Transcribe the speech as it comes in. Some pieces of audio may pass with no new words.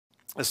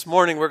This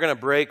morning we're going to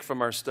break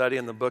from our study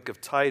in the book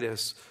of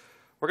Titus.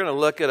 We're going to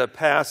look at a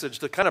passage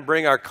to kind of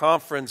bring our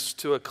conference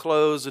to a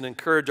close and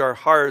encourage our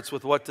hearts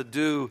with what to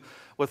do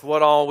with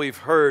what all we've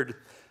heard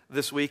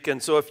this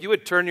weekend. So if you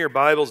would turn your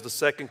Bibles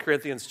to 2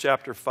 Corinthians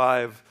chapter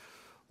 5,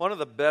 one of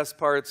the best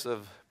parts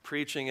of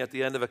preaching at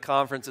the end of a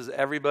conference is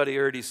everybody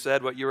already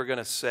said what you were going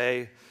to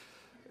say.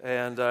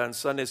 And in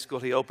Sunday school,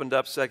 he opened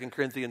up 2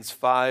 Corinthians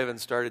 5 and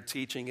started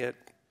teaching it.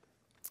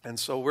 And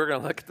so we're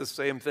going to look at the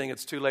same thing.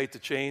 It's too late to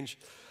change.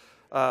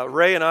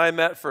 Ray and I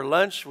met for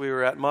lunch. We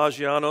were at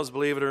Maggiano's,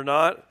 believe it or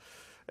not,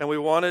 and we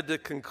wanted to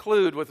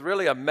conclude with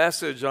really a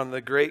message on the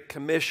Great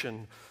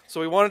Commission.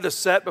 So we wanted to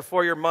set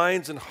before your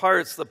minds and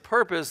hearts the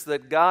purpose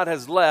that God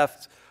has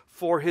left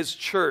for His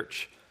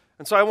church.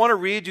 And so I want to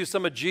read you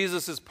some of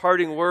Jesus'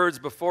 parting words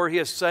before He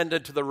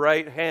ascended to the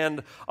right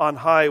hand on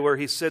high where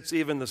He sits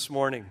even this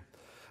morning.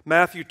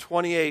 Matthew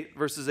 28,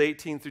 verses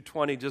 18 through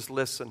 20, just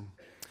listen.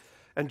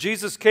 And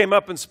Jesus came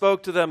up and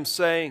spoke to them,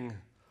 saying,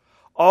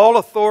 "All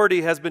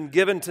authority has been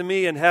given to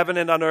me in heaven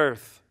and on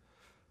earth.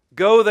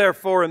 Go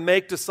therefore and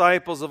make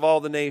disciples of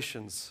all the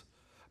nations,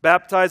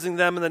 baptizing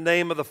them in the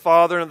name of the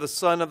Father and of the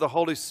Son and of the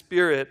Holy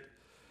Spirit,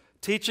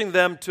 teaching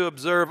them to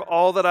observe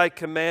all that I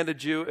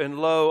commanded you, and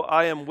lo,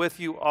 I am with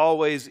you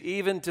always,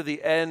 even to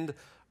the end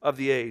of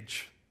the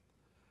age."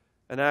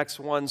 In Acts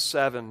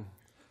 1:7,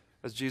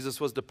 as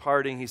Jesus was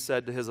departing, He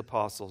said to His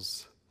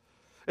apostles,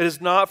 "It is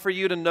not for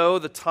you to know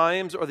the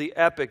times or the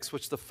epochs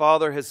which the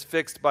Father has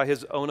fixed by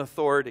His own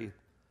authority.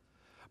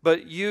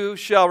 But you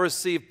shall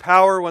receive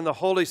power when the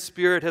Holy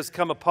Spirit has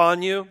come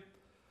upon you,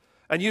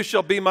 and you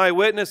shall be my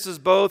witnesses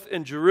both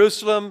in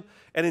Jerusalem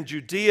and in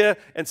Judea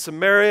and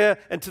Samaria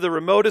and to the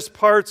remotest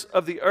parts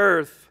of the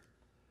earth."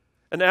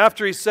 And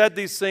after He said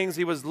these things,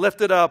 He was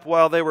lifted up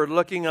while they were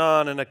looking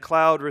on, and a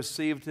cloud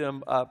received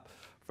Him up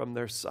from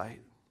their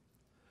sight.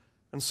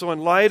 And so in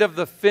light of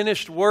the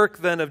finished work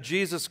then of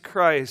Jesus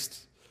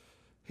Christ,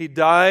 He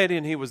died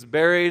and He was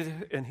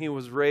buried and He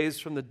was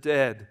raised from the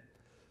dead.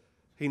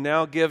 He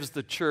now gives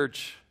the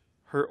church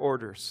her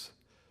orders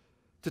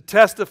to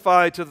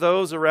testify to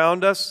those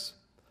around us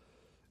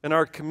in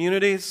our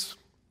communities,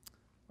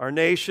 our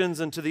nations,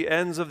 and to the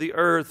ends of the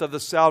earth of the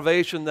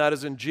salvation that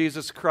is in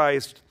Jesus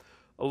Christ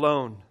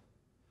alone.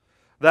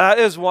 That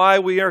is why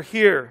we are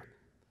here.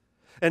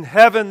 In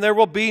heaven, there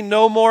will be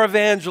no more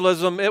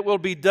evangelism. It will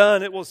be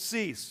done. It will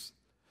cease.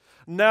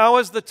 Now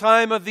is the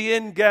time of the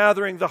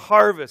ingathering, the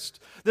harvest.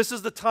 This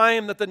is the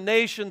time that the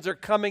nations are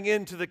coming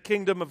into the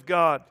kingdom of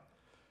God.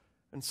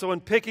 And so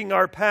in picking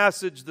our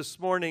passage this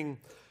morning,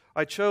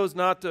 I chose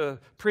not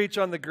to preach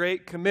on the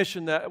Great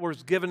Commission that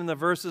was given in the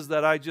verses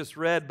that I just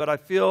read, but I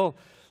feel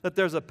that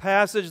there's a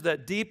passage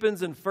that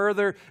deepens and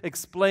further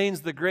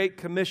explains the Great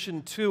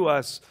Commission to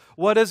us.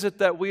 What is it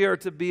that we are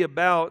to be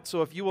about?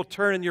 So if you will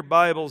turn in your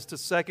Bibles to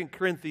 2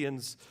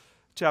 Corinthians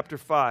chapter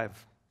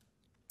 5.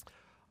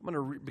 I'm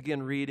going to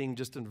begin reading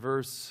just in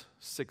verse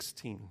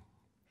 16.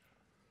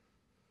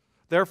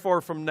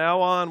 "Therefore, from now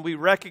on, we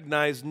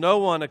recognize no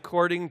one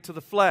according to the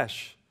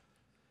flesh.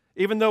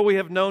 Even though we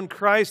have known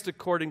Christ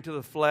according to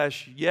the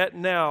flesh, yet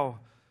now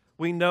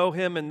we know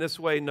Him in this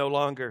way no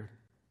longer.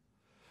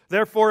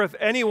 Therefore, if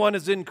anyone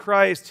is in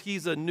Christ,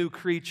 he's a new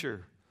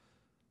creature.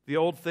 The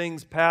old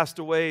things passed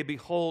away.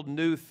 Behold,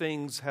 new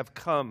things have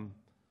come.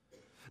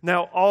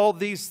 Now all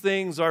these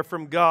things are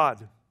from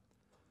God,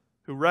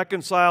 who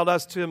reconciled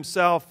us to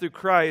Himself through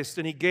Christ,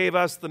 and He gave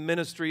us the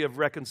ministry of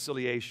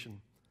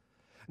reconciliation.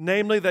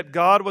 Namely, that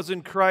God was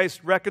in Christ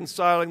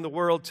reconciling the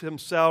world to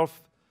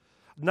Himself,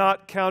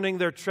 not counting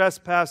their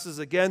trespasses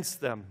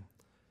against them.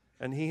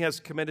 And He has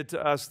committed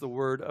to us the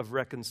word of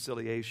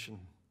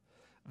reconciliation.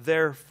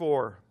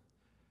 Therefore,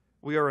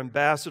 we are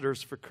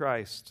ambassadors for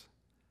Christ,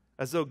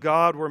 as though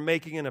God were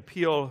making an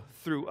appeal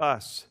through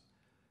us.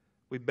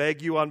 We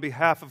beg you on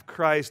behalf of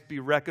Christ, be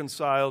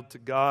reconciled to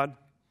God.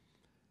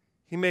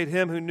 He made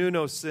Him who knew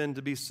no sin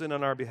to be sin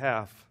on our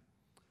behalf,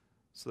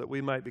 so that we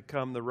might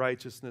become the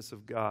righteousness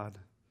of God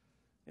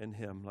in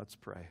Him." Let's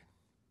pray.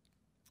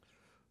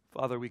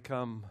 Father, we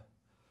come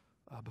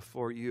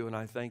before You, and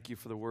I thank You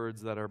for the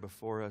words that are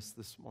before us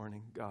this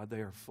morning. God,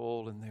 they are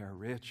full and they are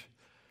rich.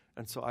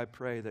 And so I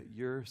pray that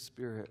Your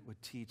Spirit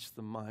would teach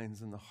the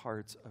minds and the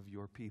hearts of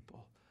Your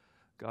people.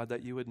 God,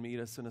 that You would meet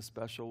us in a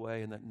special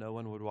way, and that no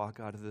one would walk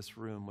out of this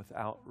room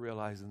without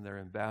realizing they're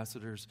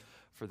ambassadors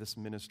for this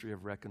ministry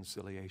of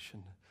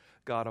reconciliation.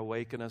 God,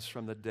 awaken us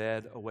from the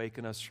dead,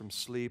 awaken us from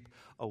sleep,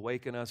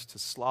 awaken us to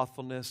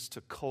slothfulness,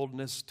 to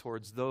coldness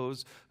towards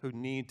those who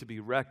need to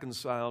be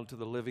reconciled to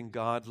the living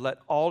God. Let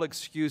all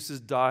excuses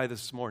die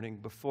this morning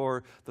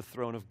before the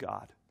throne of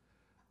God.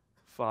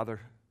 Father,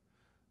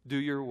 do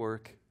Your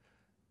work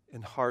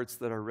in hearts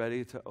that are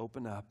ready to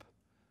open up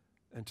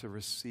and to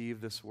receive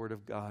this word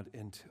of God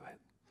into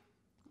it.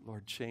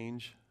 Lord,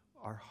 change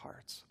our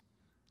hearts.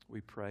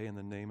 We pray in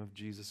the name of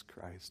Jesus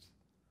Christ.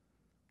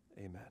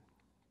 Amen.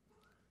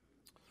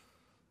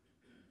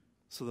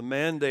 So the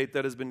mandate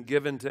that has been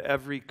given to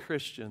every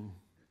Christian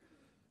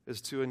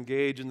is to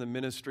engage in the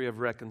ministry of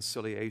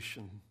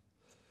reconciliation.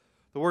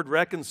 The word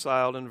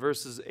reconciled in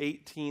verses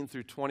 18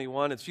 through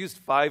 21, it's used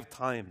 5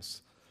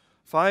 times.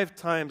 5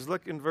 times.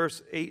 Look in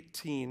verse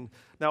 18.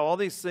 Now all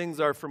these things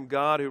are from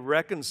God who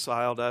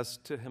reconciled us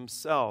to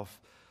himself.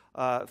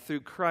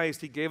 Through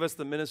Christ, he gave us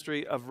the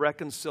ministry of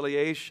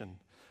reconciliation.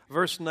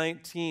 Verse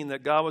 19,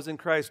 that God was in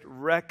Christ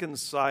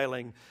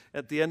reconciling.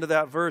 At the end of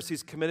that verse,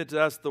 he's committed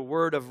to us the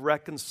word of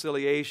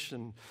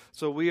reconciliation.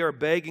 So we are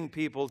begging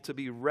people to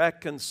be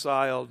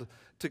reconciled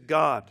to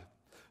God.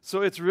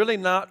 So it's really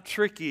not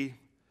tricky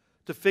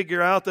to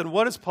figure out then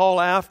what is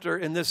Paul after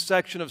in this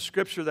section of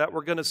Scripture that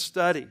we're going to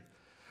study.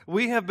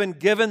 We have been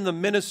given the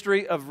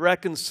ministry of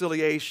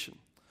reconciliation.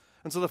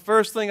 And so the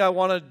first thing I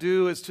want to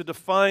do is to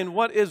define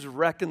what is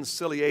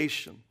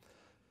reconciliation.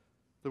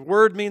 The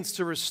word means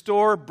to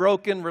restore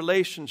broken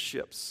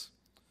relationships.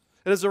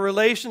 It is a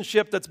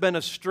relationship that's been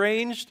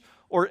estranged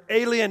or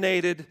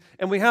alienated,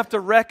 and we have to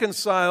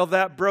reconcile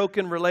that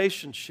broken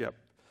relationship.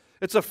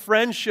 It's a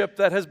friendship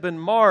that has been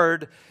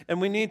marred, and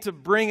we need to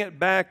bring it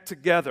back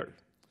together.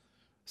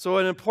 So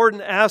an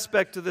important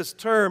aspect to this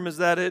term is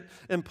that it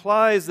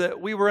implies that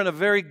we were in a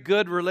very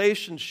good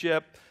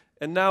relationship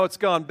and now it's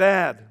gone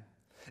bad.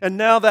 And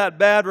now that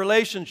bad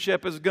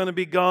relationship is going to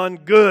be gone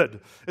good.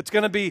 It's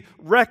going to be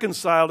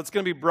reconciled. It's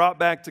going to be brought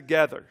back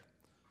together.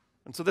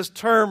 And so this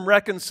term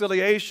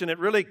reconciliation, it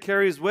really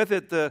carries with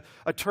it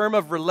a term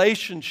of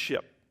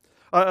relationship,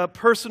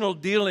 personal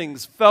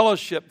dealings,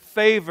 fellowship,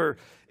 favor,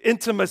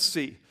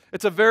 intimacy.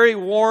 It's a very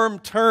warm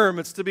term.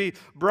 It's to be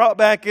brought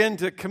back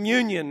into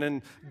communion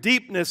and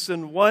deepness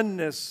and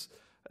oneness,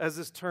 as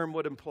this term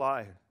would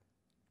imply.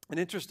 An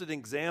interesting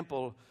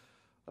example,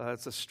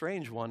 it's a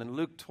strange one. In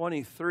Luke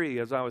 23,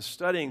 as I was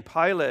studying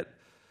Pilate,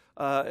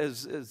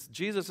 as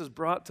Jesus is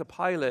brought to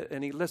Pilate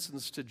and he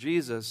listens to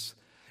Jesus,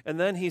 and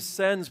then he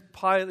sends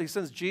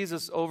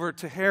Jesus over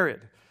to Herod.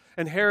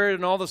 And Herod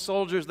and all the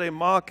soldiers, they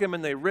mock him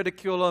and they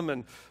ridicule him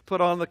and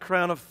put on the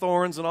crown of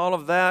thorns and all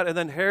of that. And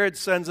then Herod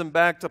sends him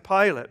back to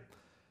Pilate.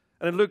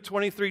 And in Luke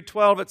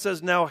 23:12, it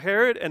says, "Now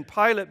Herod and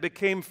Pilate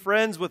became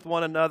friends with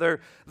one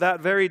another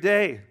that very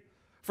day.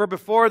 For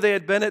before they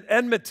had been at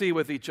enmity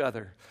with each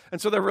other."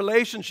 And so their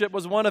relationship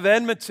was one of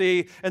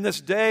enmity. And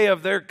this day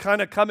of their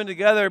kind of coming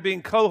together,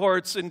 being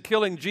cohorts and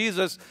killing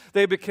Jesus,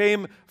 they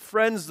became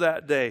friends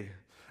that day.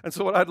 And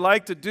so what I'd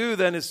like to do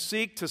then is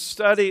seek to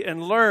study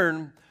and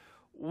learn,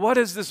 what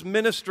is this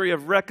ministry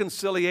of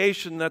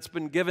reconciliation that's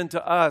been given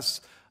to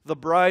us, the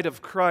bride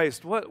of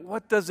Christ?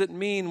 What does it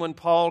mean when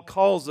Paul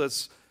calls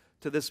us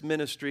to this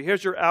ministry?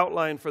 Here's your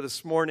outline for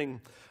this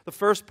morning. The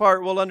first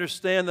part we'll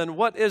understand then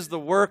what is the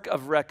work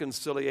of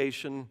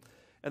reconciliation,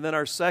 and then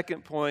our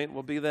second point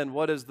will be then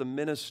what is the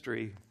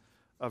ministry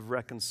of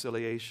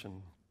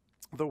reconciliation.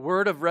 The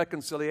word of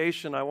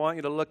reconciliation, I want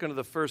you to look into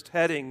the first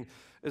heading,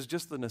 is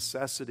just the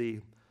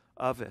necessity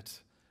of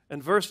it.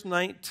 In verse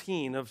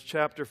 19 of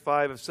chapter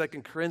 5 of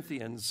 2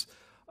 Corinthians,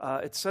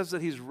 it says that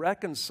he's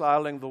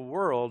reconciling the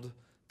world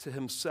to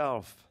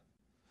himself.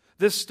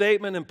 This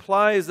statement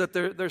implies that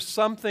there's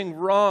something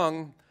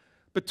wrong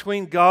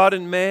between God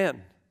and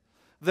man.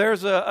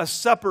 There's a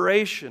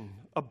separation,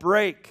 a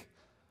break.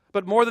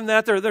 But more than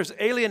that, there's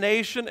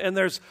alienation and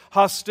there's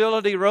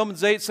hostility.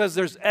 Romans 8 says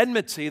there's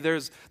enmity.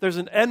 There's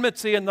an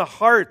enmity in the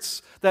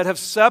hearts that have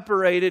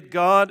separated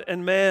God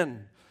and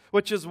man,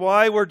 which is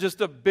why we're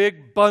just a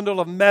big bundle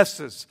of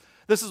messes.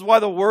 This is why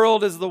the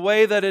world is the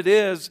way that it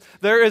is.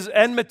 There is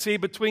enmity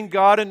between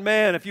God and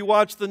man. If you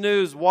watch the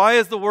news, why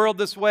is the world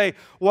this way?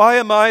 Why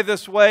am I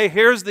this way?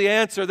 Here's the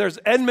answer. There's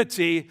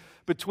enmity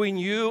between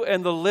you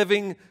and the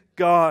living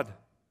God.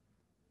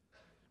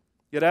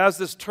 Yet as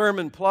this term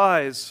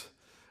implies,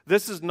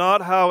 this is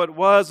not how it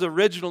was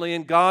originally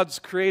in God's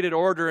created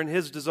order and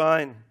His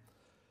design.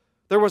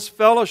 There was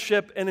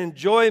fellowship and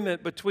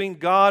enjoyment between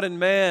God and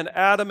man,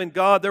 Adam and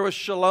God. There was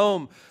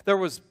shalom. There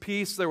was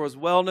peace. There was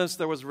wellness.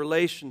 There was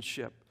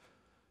relationship.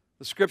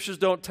 The Scriptures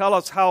don't tell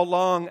us how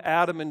long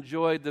Adam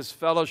enjoyed this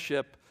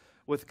fellowship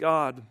with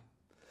God.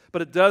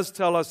 But it does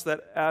tell us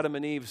that Adam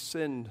and Eve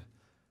sinned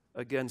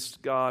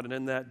against God. And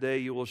in that day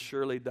you will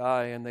surely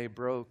die. And they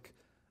broke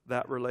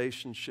that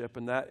relationship.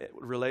 And that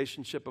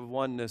relationship of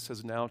oneness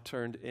has now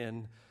turned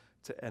into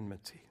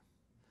enmity.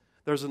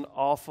 There's an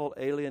awful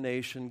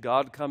alienation.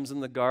 God comes in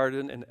the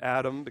garden and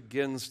Adam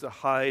begins to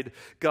hide.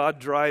 God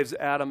drives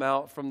Adam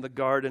out from the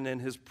garden in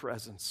His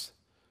presence.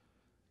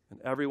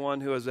 And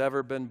everyone who has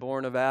ever been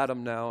born of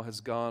Adam now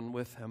has gone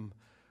with him.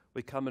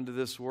 We come into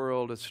this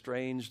world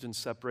estranged and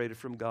separated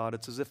from God.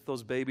 It's as if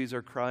those babies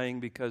are crying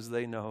because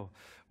they know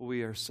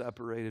we are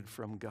separated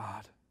from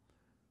God.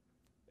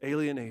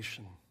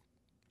 Alienation.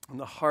 In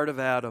the heart of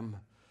Adam,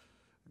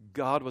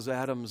 God was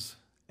Adam's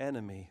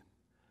enemy.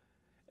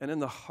 And in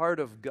the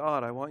heart of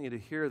God, I want you to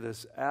hear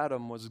this,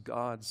 Adam was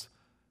God's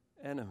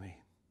enemy.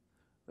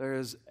 There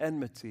is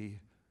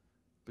enmity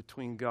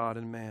between God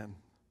and man.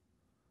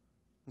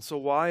 And so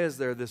why is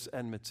there this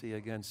enmity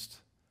against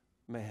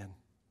man?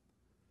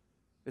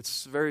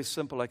 It's very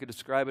simple. I could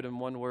describe it in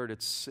one word.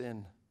 It's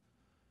sin.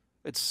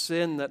 It's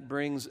sin that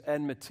brings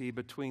enmity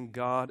between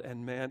God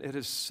and man. It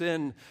is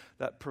sin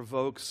that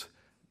provokes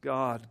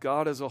God.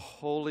 God is a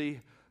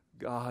holy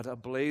God, a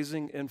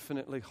blazing,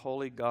 infinitely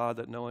holy God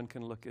that no one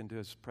can look into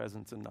his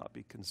presence and not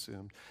be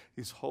consumed.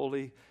 He's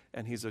holy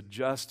and he's a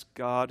just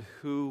God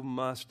who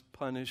must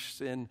punish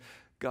sin.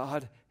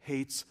 God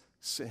hates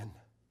sin.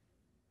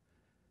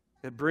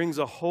 It brings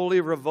a holy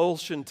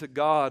revulsion to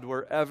God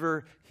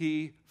wherever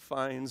he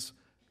finds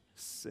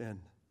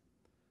sin.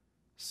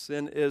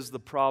 Sin is the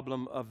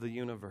problem of the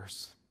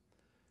universe.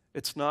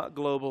 It's not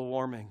global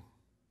warming.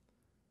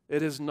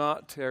 It is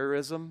not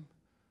terrorism.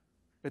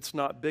 It's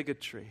not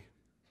bigotry.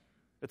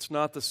 It's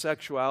not the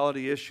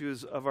sexuality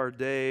issues of our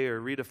day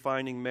or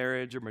redefining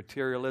marriage or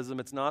materialism.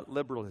 It's not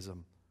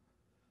liberalism.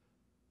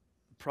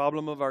 The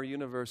problem of our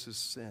universe is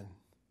sin.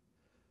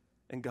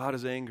 And God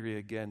is angry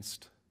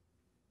against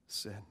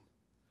sin.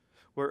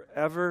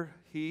 Wherever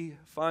he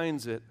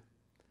finds it,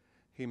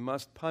 he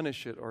must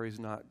punish it or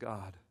he's not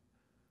God.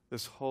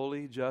 This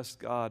holy, just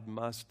God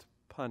must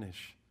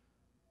punish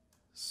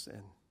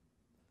sin.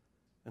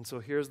 And so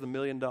here's the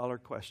million-dollar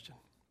question.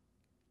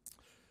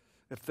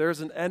 If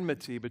there's an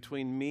enmity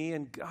between me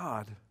and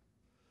God,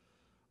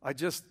 I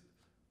just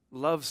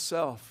love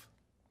self.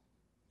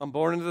 I'm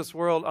born into this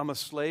world, I'm a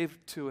slave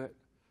to it.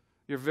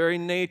 Your very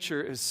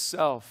nature is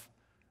self.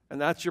 And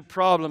that's your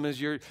problem,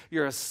 is you're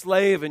a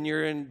slave and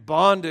you're in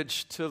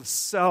bondage to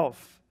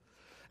self.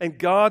 And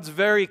God's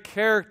very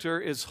character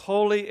is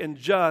holy and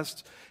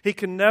just. He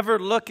can never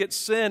look at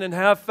sin and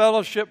have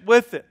fellowship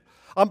with it.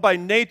 I'm by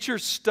nature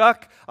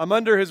stuck. I'm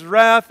under his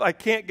wrath. I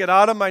can't get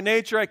out of my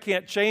nature. I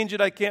can't change it.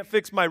 I can't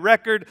fix my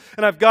record.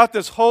 And I've got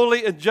this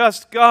holy and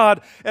just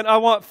God. And I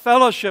want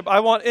fellowship.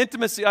 I want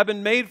intimacy. I've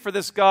been made for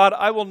this God.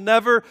 I will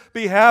never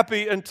be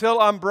happy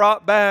until I'm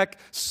brought back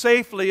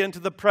safely into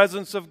the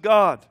presence of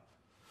God.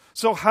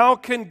 So how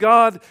can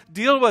God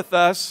deal with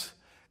us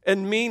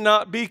and me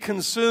not be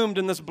consumed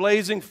in this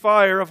blazing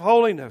fire of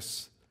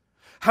holiness?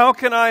 How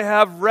can I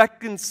have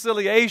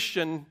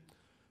reconciliation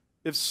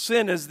if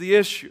sin is the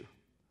issue?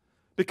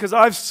 Because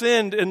I've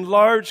sinned in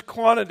large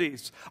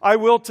quantities. I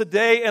will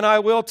today and I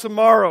will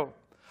tomorrow.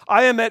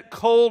 I am at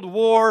cold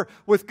war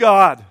with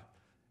God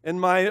in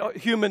my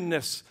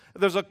humanness.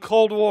 There's a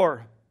cold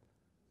war.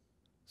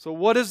 So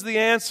what is the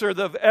answer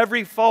of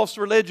every false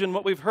religion,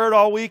 what we've heard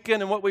all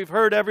weekend and what we've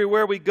heard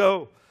everywhere we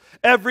go?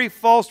 Every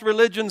false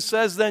religion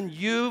says then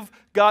you've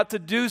got to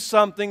do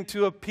something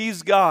to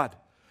appease God.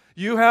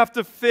 You have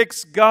to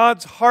fix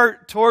God's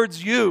heart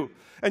towards you.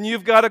 And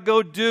you've got to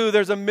go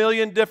there's a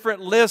million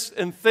different lists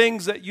and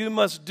things that you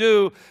must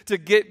do to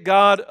get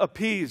God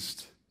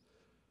appeased.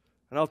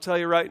 And I'll tell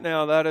you right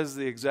now, that is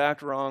the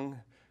exact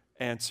wrong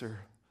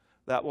answer.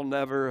 That will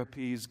never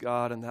appease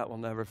God, and that will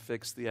never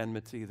fix the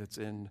enmity that's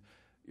in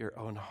your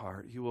own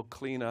heart. You will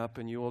clean up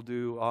and you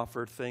will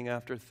offer thing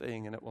after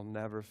thing, and it will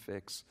never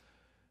fix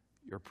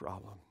your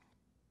problem.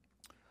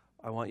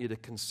 I want you to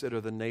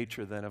consider the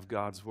nature then of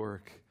God's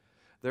work.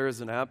 There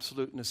is an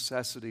absolute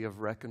necessity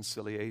of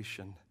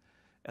reconciliation.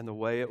 And the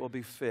way it will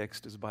be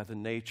fixed is by the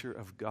nature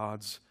of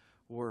God's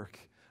work.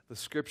 The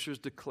Scriptures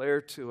declare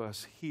to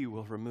us he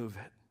will remove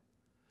it.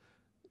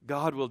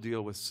 God will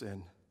deal with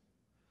sin.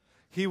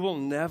 He will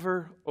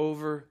never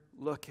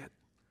overlook it.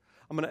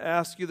 I'm going to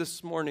ask you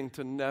this morning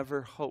to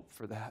never hope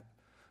for that.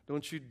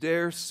 Don't you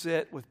dare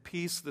sit with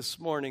peace this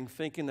morning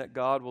thinking that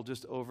God will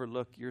just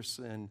overlook your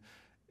sin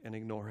and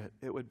ignore it.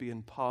 It would be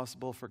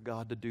impossible for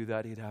God to do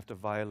that. He'd have to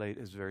violate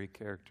his very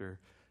character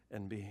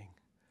and being.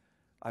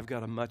 I've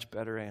got a much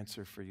better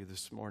answer for you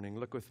this morning.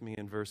 Look with me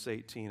in verse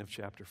 18 of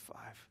chapter 5.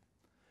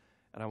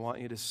 And I want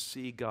you to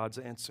see God's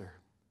answer.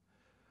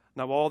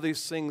 Now all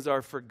these things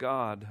are from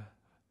God,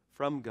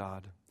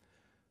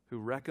 who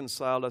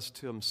reconciled us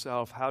to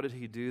himself. How did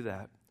he do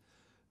that?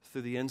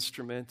 Through the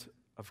instrument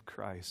of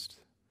Christ.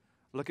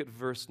 Look at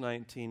verse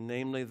 19.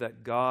 Namely,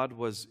 that God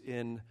was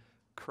in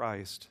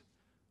Christ,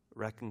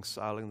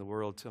 reconciling the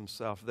world to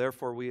himself.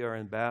 Therefore we are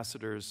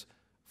ambassadors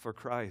for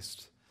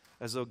Christ.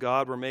 As though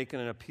God were making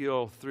an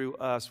appeal through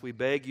us, we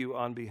beg you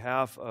on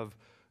behalf of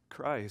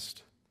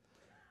Christ,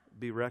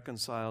 be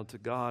reconciled to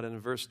God. And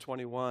in verse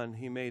 21,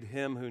 he made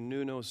him who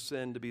knew no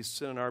sin to be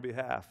sin on our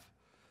behalf,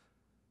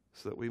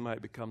 so that we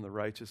might become the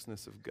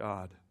righteousness of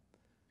God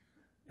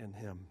in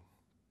him.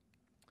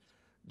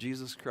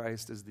 Jesus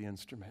Christ is the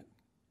instrument.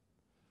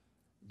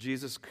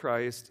 Jesus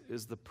Christ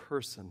is the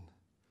person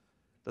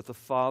that the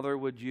Father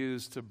would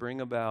use to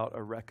bring about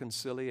a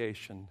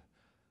reconciliation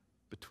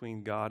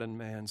between God and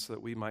man, so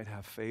that we might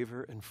have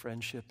favor and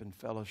friendship and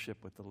fellowship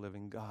with the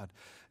living God.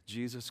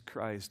 Jesus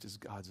Christ is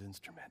God's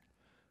instrument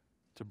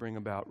to bring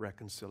about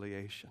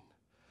reconciliation.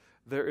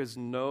 There is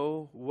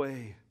no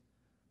way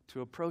to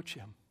approach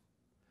him.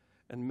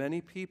 And many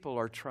people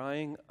are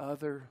trying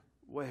other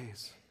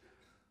ways.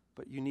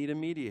 But you need a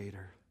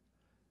mediator.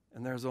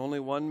 And there's only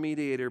one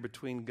mediator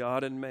between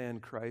God and man,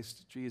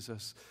 Christ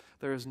Jesus.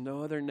 There is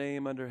no other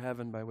name under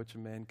heaven by which a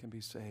man can be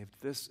saved.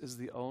 This is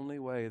the only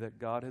way that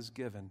God has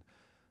given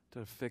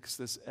to fix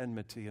this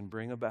enmity and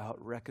bring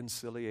about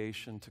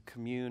reconciliation, to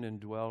commune and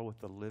dwell with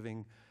the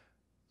living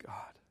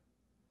God.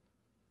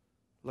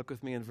 Look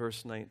with me in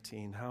verse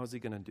 19. How is he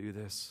going to do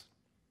this?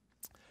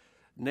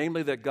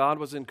 namely that God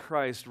was in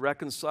Christ,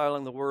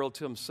 reconciling the world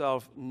to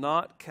himself,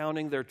 not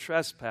counting their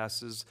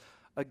trespasses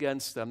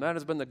against them. That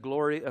has been the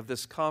glory of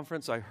this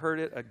conference. I heard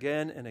it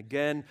again and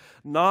again.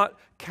 Not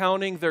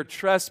counting their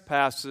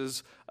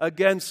trespasses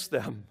against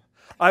them.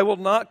 I will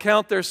not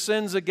count their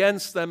sins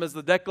against them as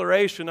the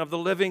declaration of the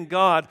living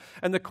God.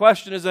 And the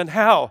question is, and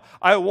how?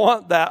 I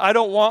want that. I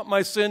don't want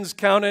my sins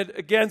counted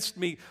against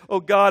me.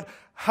 Oh God,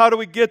 how do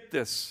we get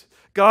this?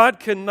 God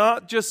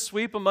cannot just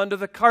sweep them under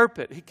the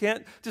carpet. He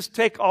can't just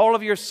take all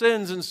of your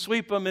sins and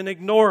sweep them and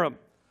ignore them.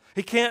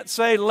 He can't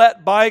say,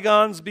 let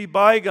bygones be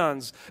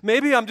bygones.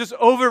 Maybe I'm just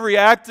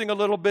overreacting a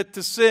little bit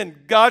to sin.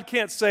 God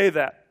can't say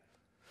that.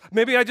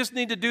 Maybe I just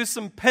need to do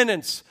some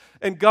penance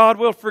and God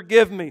will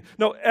forgive me.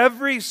 No,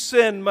 every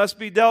sin must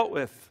be dealt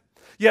with.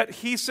 Yet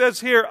he says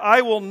here,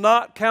 I will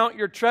not count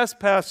your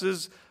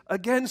trespasses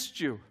against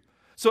you.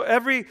 So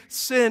every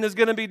sin is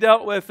going to be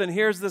dealt with. And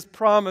here's this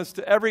promise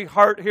to every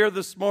heart here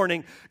this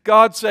morning.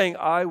 God saying,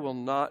 I will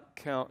not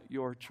count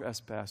your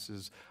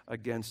trespasses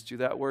against you.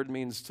 That word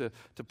means to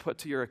put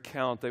to your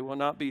account. They will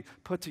not be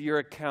put to your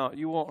account.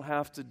 You won't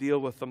have to deal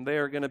with them. They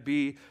are going to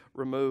be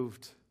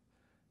removed.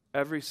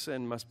 Every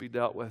sin must be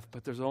dealt with.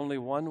 But there's only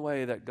one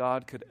way that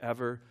God could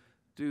ever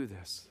do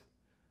this.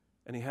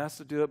 And he has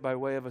to do it by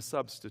way of a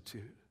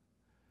substitute.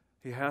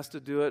 He has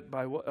to do it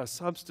by a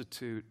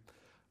substitute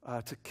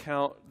to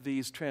count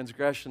these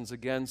transgressions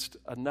against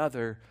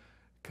another,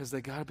 because they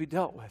got to be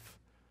dealt with.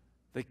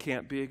 They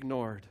can't be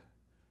ignored.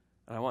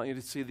 And I want you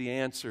to see the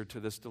answer to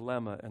this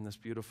dilemma and this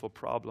beautiful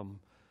problem.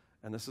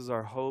 And this is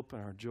our hope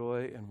and our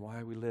joy and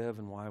why we live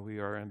and why we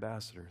are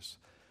ambassadors.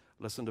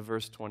 Listen to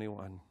verse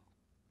 21.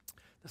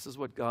 This is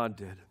what God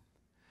did.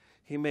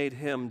 He made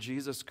him,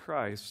 Jesus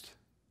Christ,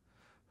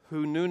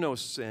 who knew no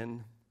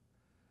sin,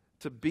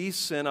 to be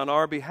sin on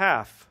our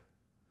behalf,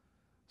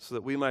 so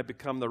that we might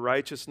become the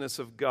righteousness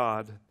of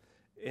God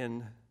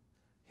in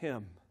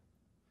him.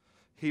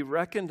 He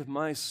reckoned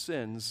my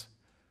sins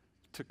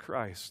to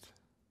Christ.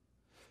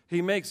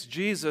 He makes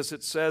Jesus,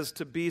 it says,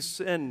 to be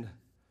sin.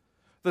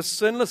 The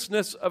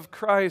sinlessness of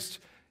Christ,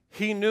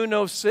 he knew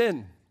no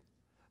sin.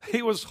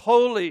 He was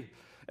holy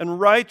and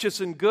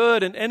righteous and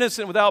good and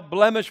innocent without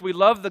blemish. We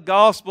love the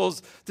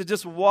Gospels to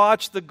just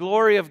watch the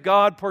glory of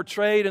God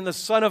portrayed in the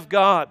Son of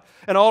God.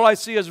 And all I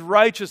see is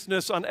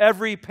righteousness on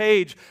every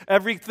page.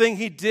 Everything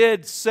he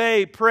did,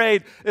 say,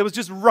 prayed, it was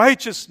just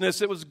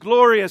righteousness. It was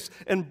glorious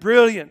and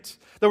brilliant.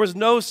 There was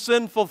no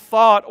sinful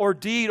thought or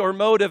deed or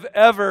motive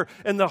ever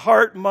in the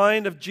heart and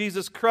mind of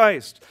Jesus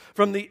Christ.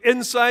 From the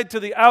inside to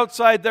the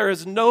outside, there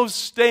is no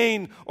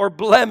stain or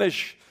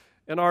blemish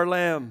in our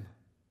Lamb.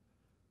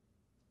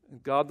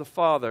 And God the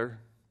Father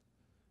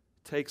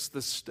takes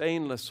the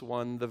stainless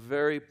one, the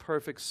very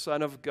perfect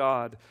Son of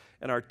God,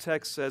 and our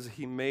text says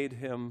he made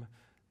him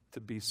to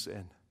be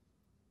sin.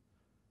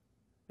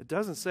 It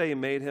doesn't say he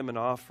made him an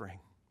offering.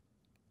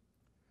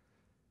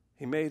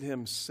 He made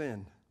him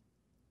sin.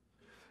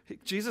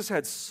 Jesus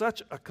had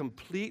such a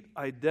complete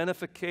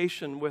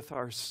identification with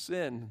our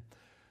sin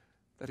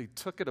that he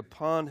took it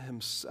upon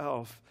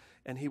himself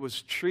and he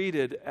was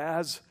treated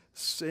as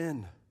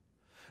sin.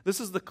 This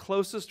is the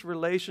closest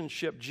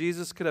relationship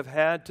Jesus could have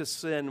had to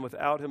sin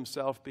without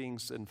himself being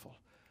sinful.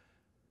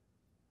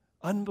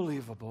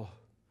 Unbelievable.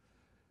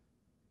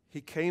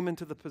 He came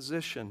into the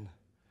position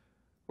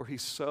where he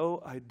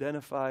so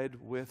identified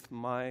with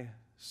my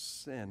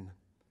sin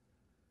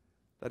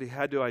that he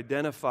had to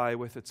identify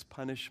with its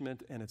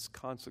punishment and its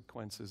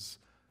consequences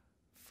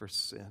for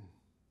sin.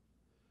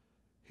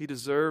 He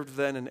deserved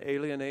then an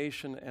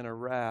alienation and a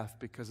wrath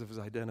because of his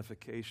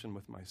identification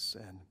with my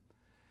sin.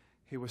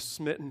 He was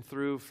smitten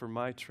through for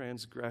my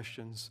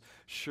transgressions.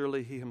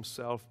 Surely he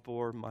himself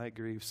bore my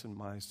griefs and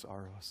my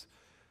sorrows.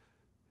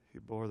 He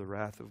bore the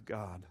wrath of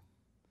God.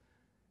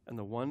 And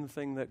the one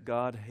thing that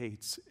God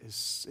hates is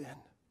sin.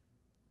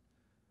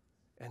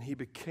 And he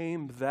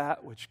became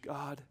that which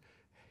God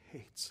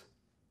hates.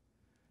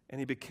 And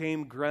he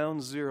became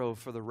ground zero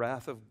for the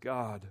wrath of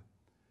God.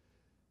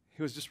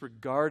 He was just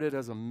regarded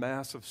as a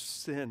mass of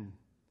sin.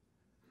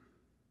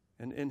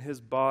 And in his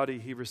body,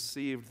 he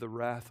received the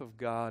wrath of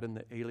God and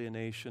the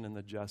alienation and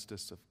the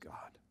justice of God.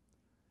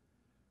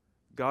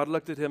 God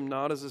looked at him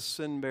not as a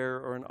sin bearer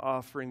or an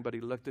offering, but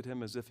he looked at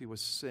him as if he was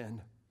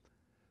sin.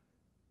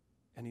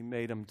 And he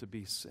made him to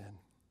be sin.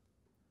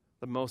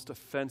 The most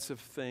offensive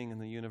thing in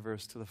the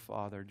universe to the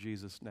Father,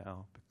 Jesus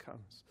now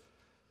becomes.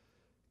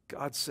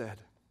 God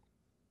said,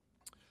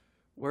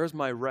 where's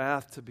my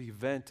wrath to be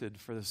vented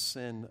for the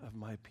sin of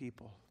my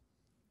people?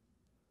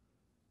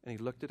 And he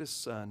looked at his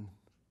Son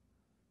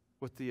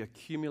with the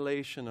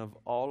accumulation of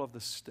all of the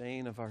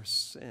stain of our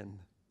sin.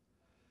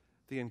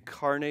 The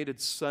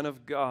incarnated Son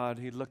of God,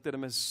 he looked at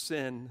him as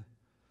sin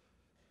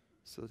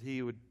so that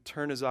he would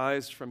turn his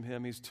eyes from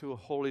him. He's too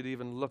holy to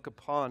even look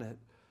upon it,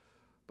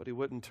 but he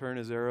wouldn't turn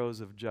his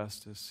arrows of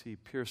justice. He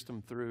pierced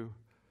them through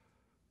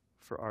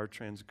for our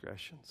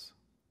transgressions.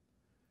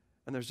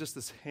 And there's just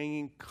this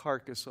hanging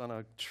carcass on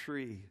a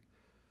tree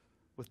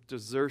with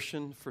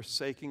desertion,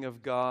 forsaking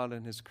of God,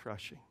 and his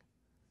crushing.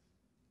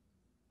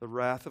 The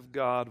wrath of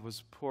God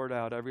was poured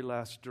out, every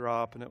last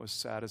drop, and it was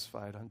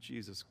satisfied on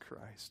Jesus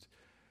Christ.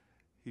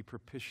 He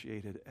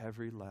propitiated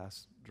every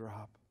last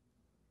drop.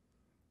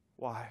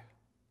 Why?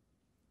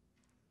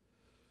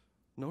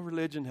 No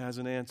religion has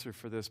an answer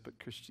for this but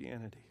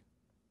Christianity.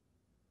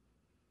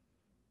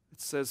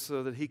 It says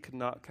so that he could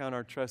not count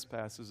our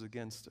trespasses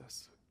against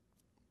us.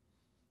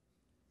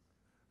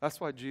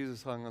 That's why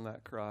Jesus hung on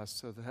that cross,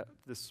 so that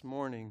this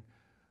morning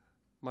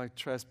my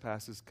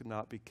trespasses could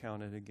not be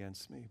counted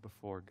against me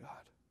before God.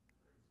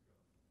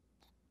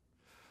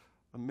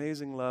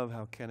 Amazing love,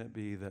 how can it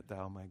be that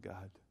thou, my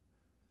God,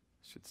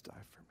 shouldst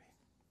die for me?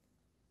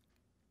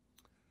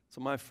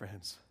 So my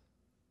friends,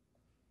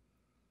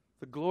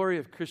 the glory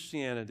of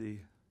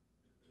Christianity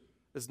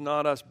is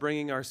not us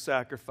bringing our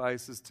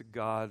sacrifices to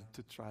God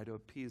to try to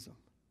appease Him,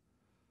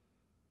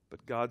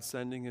 but God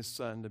sending His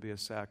Son to be a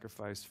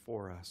sacrifice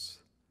for us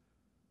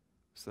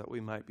so that we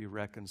might be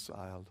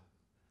reconciled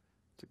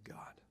to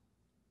God.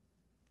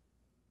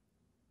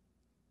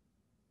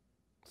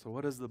 So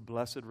what is the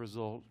blessed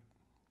result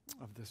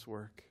of this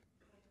work?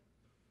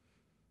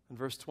 In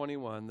verse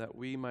 21, that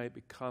we might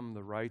become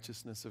the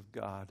righteousness of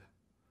God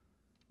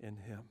in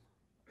Him.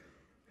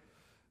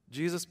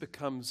 Jesus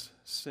becomes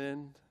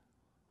sin,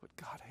 what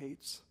God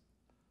hates,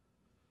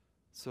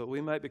 so that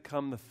we might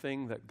become the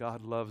thing that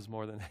God loves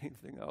more than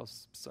anything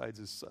else besides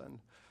His Son,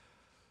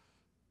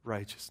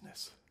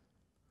 righteousness.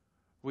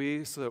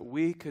 So that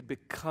we could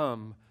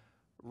become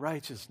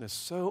righteousness,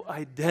 so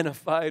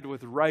identified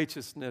with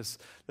righteousness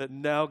that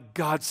now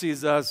God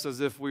sees us as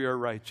if we are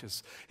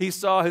righteous. He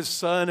saw His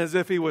Son as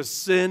if He was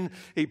sin.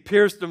 He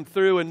pierced Him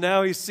through, and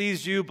now He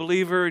sees you,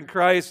 believer in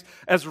Christ,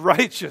 as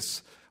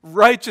righteous.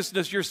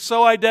 Righteousness, you're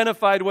so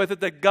identified with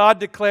it that God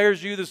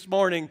declares you this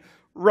morning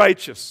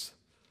righteous.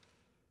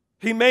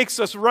 He makes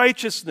us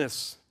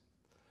righteousness.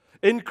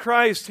 In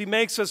Christ, He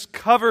makes us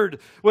covered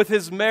with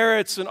His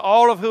merits and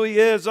all of who He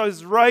is,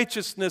 His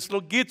righteousness.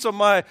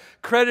 Logizomai,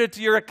 credit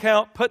to your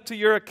account, put to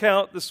your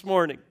account this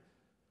morning.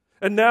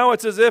 And now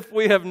it's as if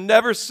we have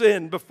never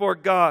sinned before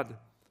God.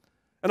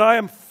 And I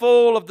am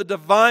full of the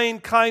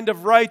divine kind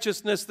of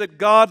righteousness that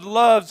God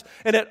loves,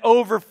 and it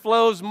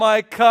overflows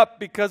my cup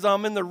because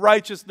I'm in the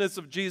righteousness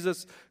of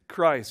Jesus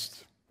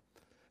Christ.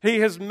 He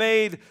was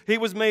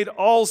made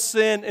all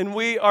sin, and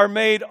we are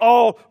made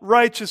all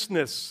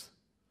righteousness.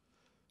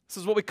 This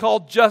is what we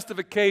call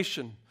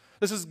justification.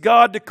 This is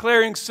God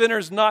declaring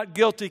sinners not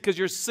guilty because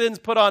your sin's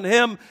put on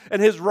Him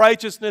and His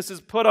righteousness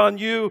is put on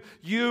you.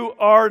 You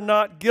are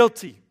not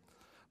guilty.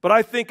 But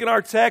I think in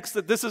our text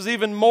that this is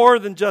even more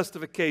than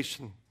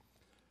justification.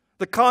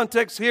 The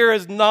context here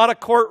is not a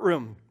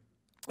courtroom.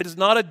 It is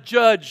not a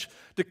judge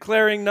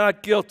declaring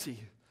not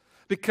guilty.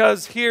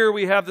 Because here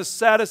we have the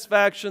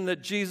satisfaction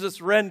that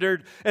Jesus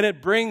rendered, and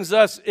it brings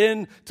us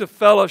into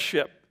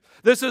fellowship.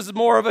 This is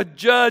more of a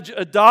judge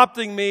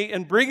adopting me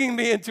and bringing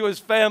me into His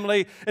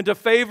family and to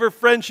favor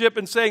friendship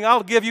and saying,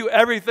 I'll give you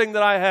everything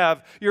that I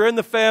have. You're in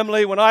the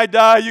family. When I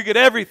die, you get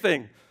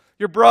everything.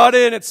 You're brought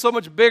in. It's so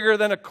much bigger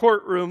than a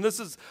courtroom. This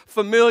is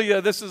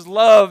familia. This is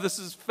love. This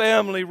is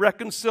family,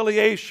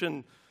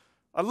 reconciliation.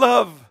 I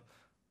love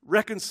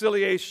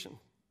reconciliation.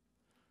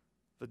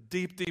 The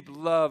deep, deep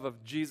love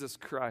of Jesus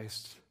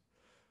Christ.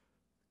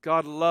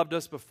 God loved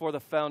us before the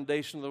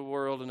foundation of the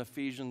world in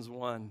Ephesians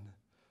 1.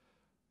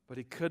 But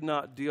He could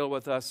not deal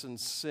with us in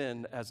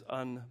sin as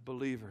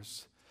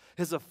unbelievers.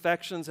 His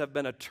affections have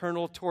been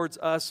eternal towards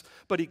us,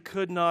 but He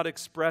could not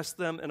express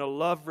them in a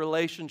love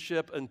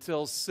relationship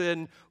until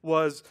sin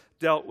was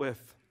dealt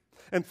with.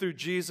 And through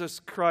Jesus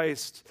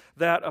Christ,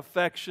 that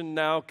affection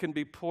now can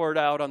be poured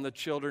out on the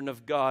children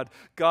of God.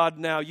 God,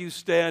 now you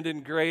stand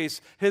in grace,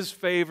 His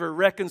favor,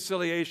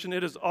 reconciliation,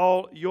 it is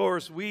all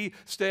yours. We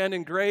stand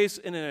in grace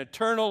in an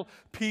eternal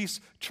peace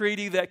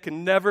treaty that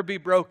can never be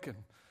broken.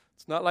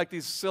 It's not like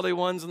these silly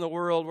ones in the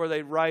world where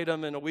they write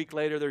them and a week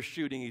later they're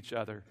shooting each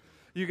other.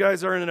 You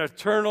guys are in an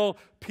eternal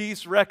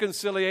peace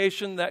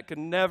reconciliation that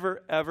can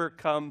never, ever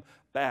come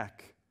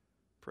back.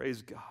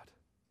 Praise God.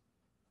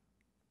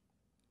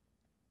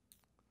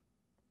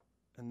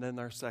 And then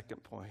our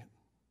second point.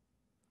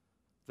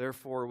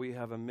 Therefore, we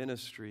have a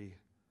ministry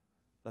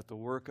that the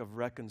work of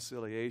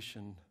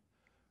reconciliation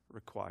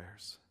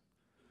requires.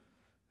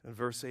 In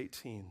verse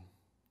 18, it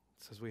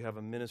says we have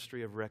a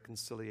ministry of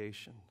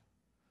reconciliation.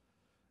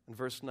 In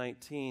verse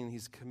 19,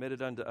 He's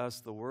committed unto us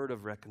the word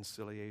of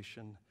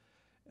reconciliation.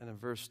 And in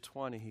verse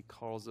 20, He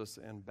calls us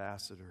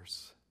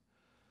ambassadors.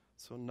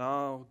 So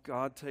now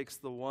God takes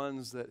the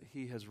ones that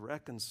He has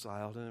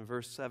reconciled. And in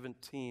verse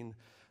 17,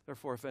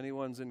 therefore, if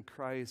anyone's in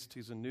Christ,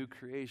 he's a new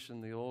creation.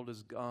 The old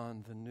is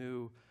gone. The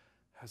new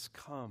has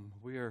come.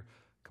 We are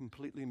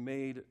completely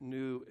made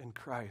new in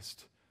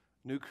Christ.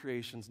 New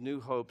creations, new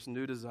hopes,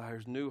 new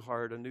desires, new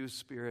heart, a new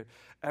spirit.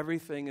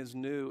 Everything is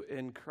new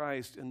in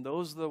Christ. And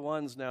those are the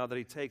ones now that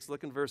He takes.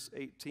 Look in verse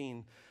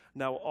 18.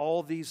 Now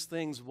all these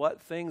things,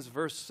 what things?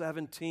 Verse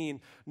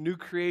 17, new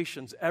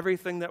creations.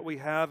 Everything that we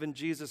have in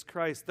Jesus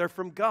Christ, they're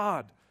from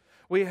God.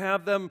 We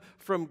have them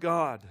from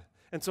God.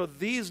 And so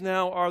these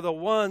now are the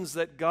ones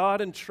that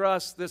God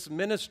entrusts this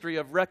ministry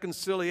of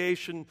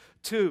reconciliation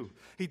to.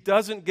 He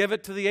doesn't give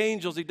it to the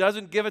angels. He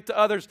doesn't give it to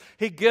others.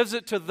 He gives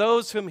it to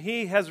those whom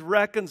He has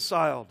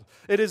reconciled.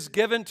 It is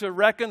given to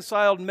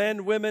reconciled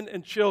men, women,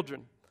 and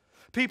children.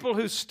 People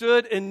who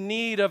stood in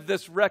need of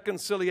this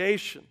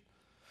reconciliation.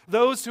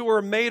 Those who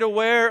were made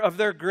aware of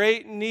their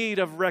great need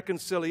of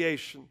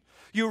reconciliation.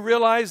 You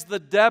realize the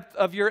depth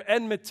of your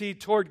enmity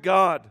toward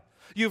God.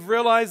 You've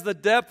realized the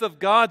depth of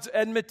God's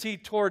enmity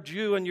toward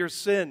you and your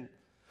sin.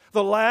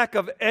 The lack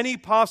of any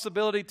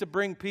possibility to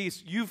bring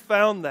peace. You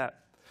found that.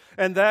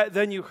 And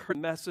then you heard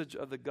the message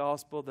of the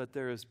gospel that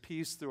there is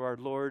peace through our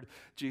Lord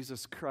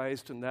Jesus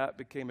Christ. And that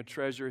became a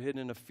treasure hidden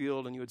in a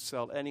field, and you would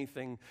sell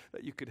anything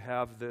that you could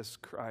have this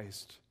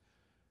Christ.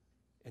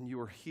 And you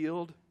were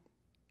healed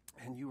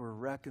and you were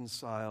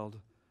reconciled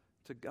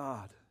to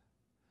God.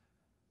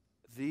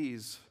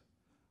 These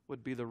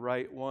would be the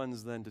right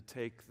ones then to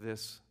take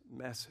this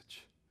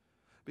message,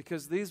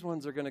 because these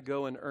ones are going to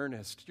go in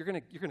earnest. You're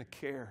going to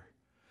care.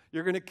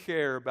 You're going to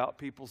care about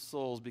people's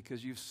souls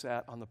because you've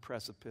sat on the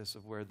precipice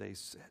of where they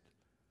sit.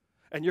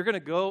 And you're going to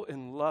go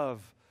in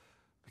love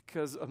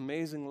because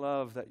amazing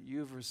love that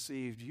you've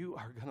received, you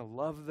are going to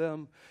love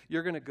them.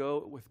 You're going to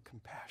go with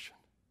compassion.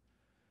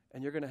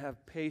 And you're going to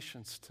have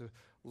patience to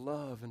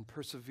love and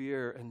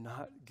persevere and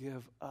not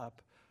give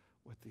up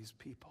with these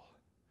people.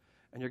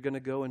 And you're going to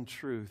go in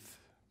truth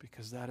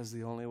because that is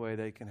the only way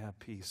they can have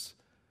peace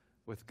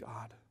with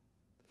God.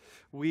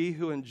 We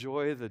who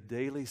enjoy the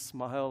daily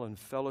smile and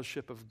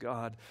fellowship of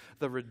God,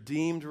 the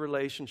redeemed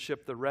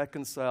relationship, the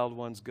reconciled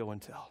ones, go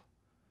and tell.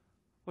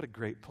 What a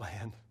great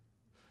plan.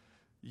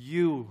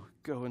 You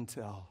go and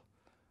tell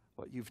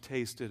what you've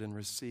tasted and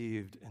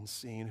received and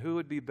seen. Who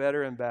would be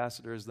better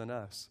ambassadors than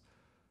us?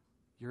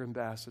 You're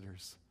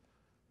ambassadors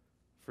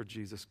for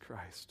Jesus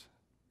Christ.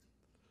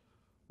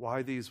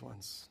 Why these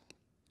ones?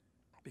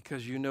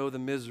 Because you know the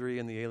misery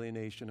and the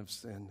alienation of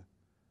sin.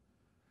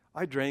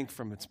 I drank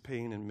from its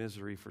pain and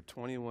misery for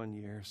 21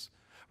 years.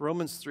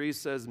 Romans 3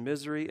 says,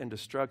 misery and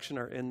destruction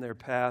are in their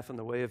path, and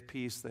the way of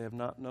peace they have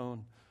not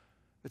known.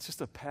 It's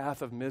just a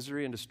path of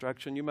misery and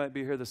destruction. You might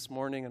be here this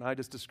morning, and I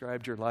just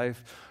described your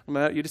life.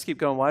 You just keep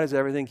going, why does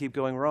everything keep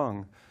going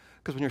wrong?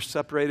 Because when you're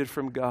separated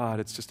from God,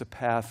 it's just a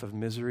path of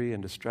misery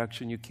and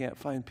destruction. You can't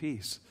find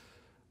peace.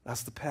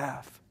 That's the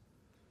path.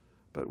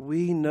 But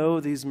we know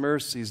these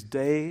mercies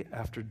day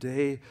after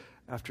day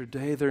after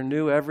day. They're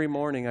new every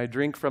morning. I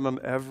drink from them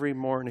every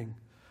morning.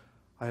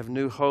 I have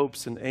new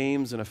hopes and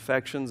aims and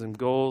affections and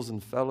goals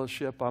and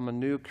fellowship. I'm a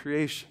new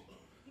creation.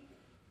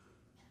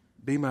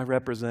 Be my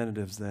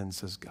representatives then,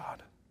 says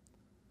God.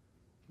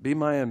 Be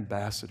my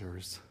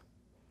ambassadors.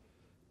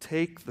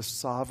 Take the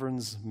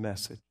sovereign's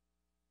message.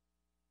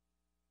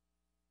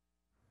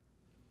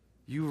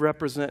 You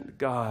represent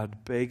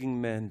God begging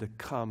men to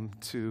come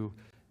to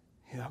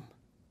Him.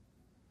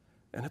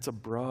 And it's a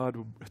broad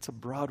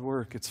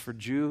work. It's for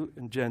Jew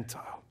and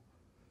Gentile.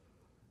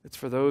 It's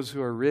for those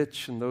who are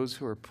rich and those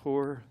who are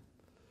poor.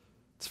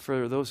 It's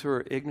for those who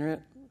are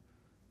ignorant,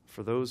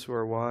 for those who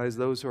are wise,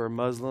 those who are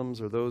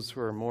Muslims or those who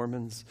are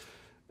Mormons.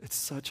 It's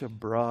such a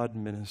broad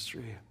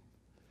ministry.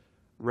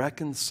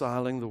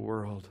 Reconciling the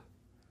world.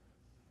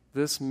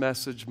 This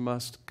message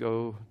must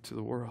go to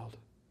the world.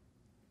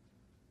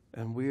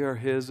 And we are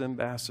His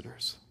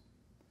ambassadors.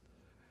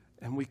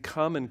 And we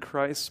come in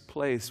Christ's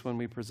place when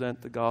we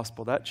present the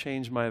gospel. That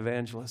changed my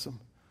evangelism.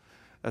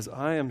 As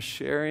I am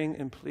sharing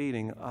and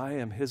pleading, I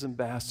am His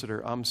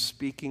ambassador. I'm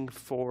speaking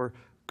for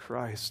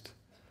Christ.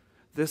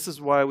 This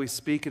is why we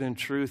speak it in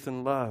truth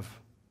and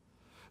love.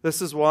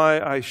 This is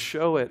why I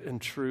show it in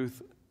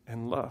truth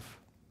and love.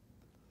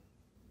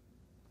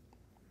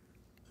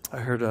 I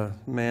heard a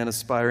man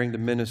aspiring to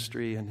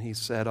ministry, and he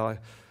said, I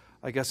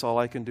guess all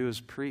I can do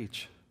is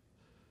preach.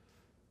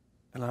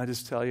 And I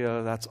just tell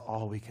you, that's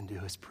all we can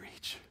do is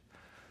preach.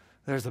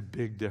 There's a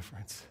big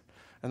difference.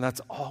 And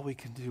that's all we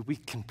can do. We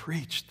can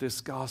preach this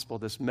gospel,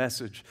 this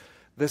message.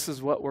 This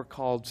is what we're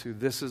called to.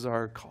 This is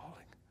our calling.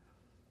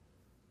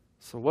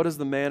 So what is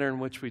the manner in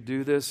which we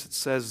do this? It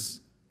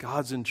says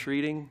God's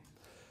entreating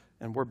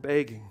and we're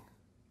begging.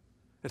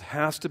 It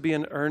has to be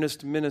an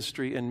earnest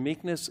ministry in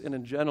meekness and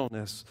in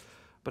gentleness,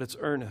 but it's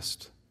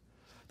earnest.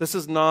 This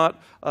is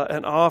not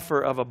an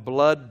offer of a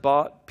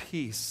blood-bought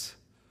peace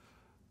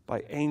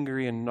by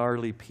angry and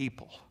gnarly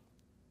people.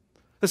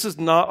 This is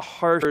not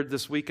harsh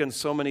this weekend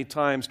so many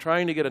times,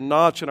 trying to get a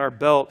notch in our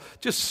belt.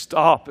 Just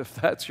stop if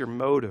that's your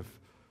motive.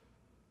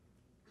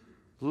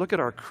 Look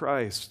at our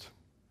Christ,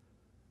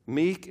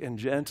 meek and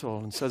gentle,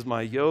 and says,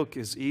 my yoke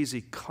is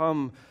easy,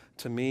 come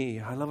to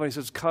me. I love when he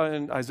says,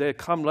 come, Isaiah,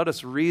 come, let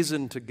us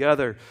reason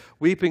together,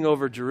 weeping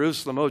over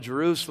Jerusalem. Oh,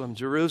 Jerusalem,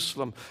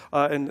 Jerusalem.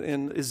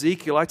 In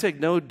Ezekiel, I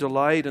take no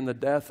delight in the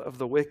death of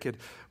the wicked.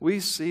 We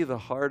see the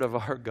heart of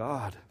our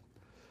God.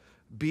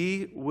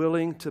 Be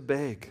willing to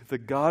beg. The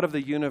God of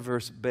the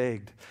universe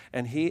begged,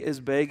 and He is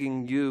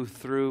begging you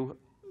through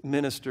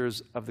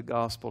ministers of the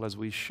gospel as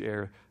we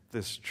share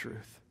this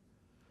truth.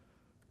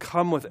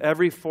 Come with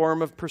every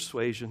form of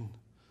persuasion.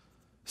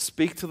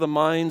 Speak to the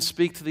mind,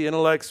 speak to the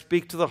intellect,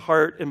 speak to the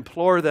heart,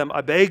 implore them, I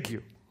beg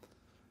you.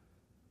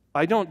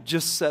 I don't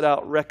just set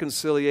out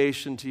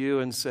reconciliation to you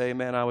and say,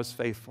 man, I was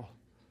faithful.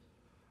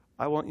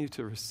 I want you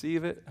to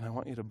receive it, and I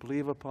want you to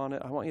believe upon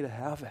it. I want you to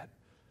have it.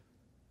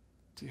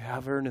 Do you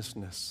have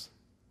earnestness?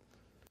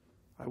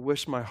 I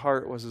wish my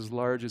heart was as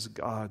large as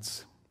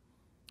God's.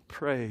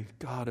 Pray,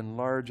 God,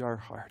 enlarge our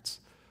hearts.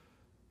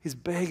 He's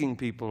begging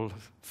people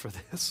for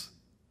this.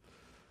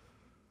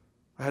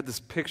 I had this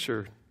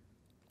picture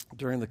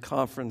during the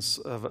conference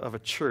of a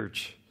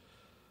church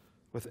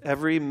with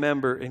every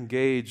member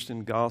engaged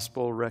in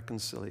gospel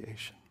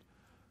reconciliation,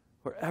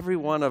 where every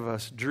one of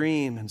us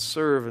dream and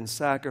serve and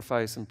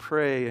sacrifice and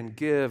pray and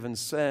give and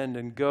send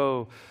and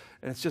go.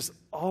 And it's just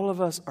all of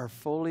us are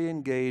fully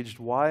engaged.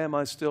 Why am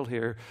I still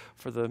here?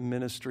 For the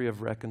ministry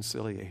of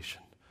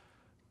reconciliation.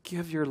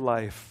 Give your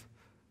life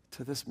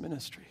to this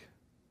ministry.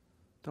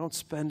 Don't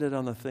spend it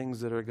on the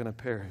things that are going to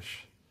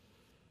perish.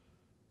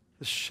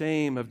 The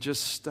shame of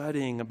just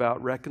studying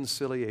about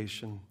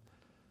reconciliation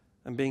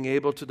and being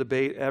able to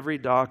debate every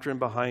doctrine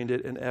behind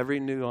it and every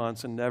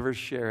nuance and never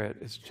share it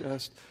is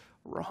just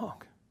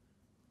wrong.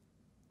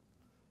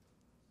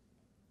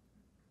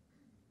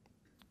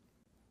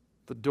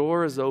 The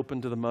door is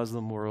open to the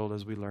Muslim world,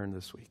 as we learned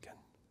this weekend.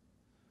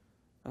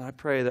 And I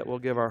pray that we'll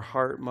give our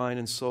heart, mind,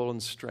 and soul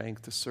and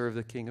strength to serve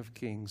the King of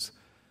Kings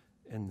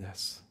in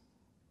this.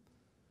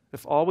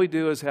 If all we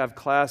do is have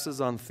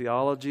classes on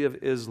theology of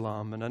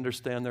Islam and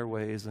understand their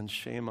ways, then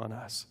shame on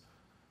us.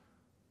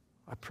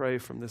 I pray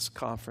from this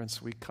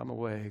conference we come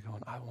away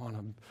going, I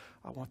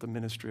want the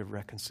ministry of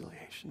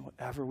reconciliation,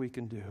 whatever we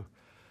can do,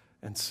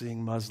 and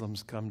seeing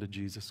Muslims come to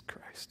Jesus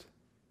Christ.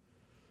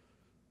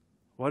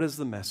 What is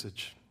the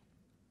message?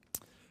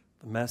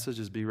 The message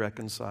is be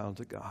reconciled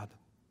to God.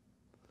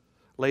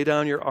 Lay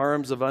down your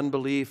arms of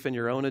unbelief and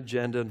your own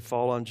agenda and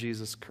fall on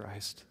Jesus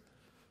Christ.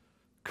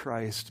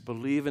 Christ,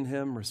 believe in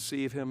Him,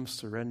 receive Him,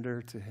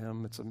 surrender to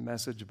Him. It's a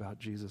message about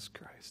Jesus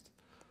Christ.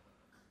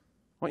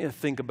 I want you to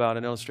think about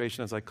an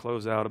illustration as I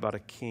close out about a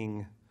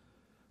king.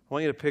 I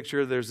want you to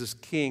picture there's this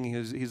king.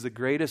 He's the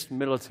greatest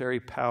military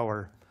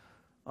power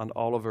on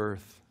all of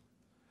earth.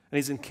 And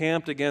he's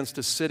encamped against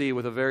a city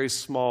with a very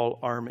small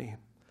army.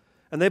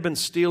 And they've been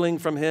stealing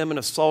from him and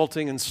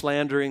assaulting and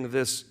slandering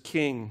this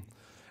king.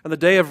 And the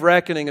day of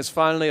reckoning is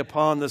finally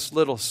upon this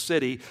little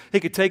city. He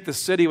could take the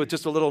city with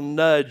just a little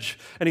nudge,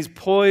 and he's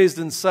poised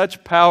in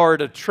such power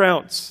to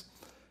trounce.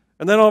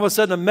 And then all of a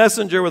sudden a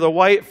messenger with a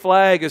white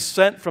flag is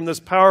sent from this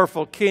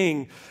powerful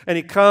king, and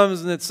he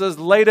comes and it says,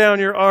 lay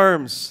down your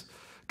arms.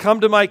 Come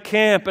to my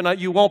camp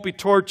and you won't be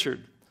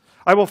tortured.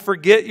 I will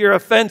forget your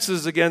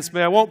offenses against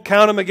me. I won't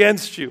count them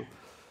against you.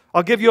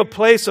 I'll give you a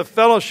place of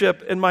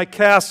fellowship in my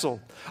castle.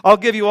 I'll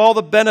give you all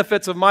the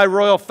benefits of my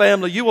royal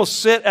family. You will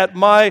sit at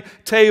my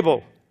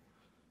table.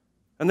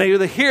 And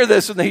they hear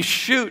this and they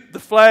shoot the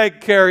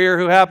flag carrier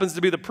who happens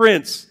to be the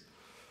prince.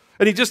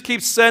 And he just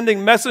keeps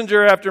sending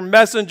messenger after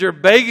messenger,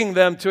 begging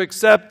them to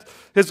accept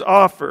his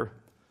offer.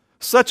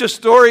 Such a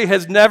story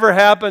has never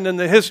happened in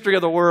the history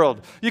of the world.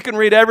 You can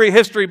read every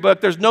history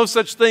book. There's no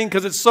such thing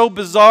because it's so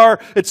bizarre,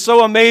 it's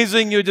so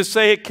amazing, you just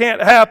say it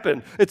can't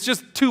happen. It's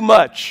just too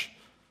much.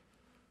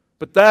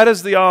 But that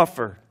is the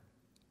offer.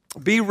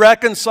 Be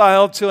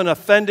reconciled to an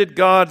offended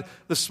God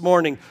this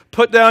morning.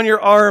 Put down your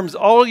arms,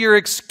 all your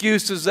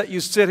excuses that you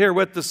sit here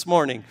with this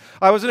morning.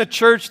 I was in a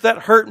church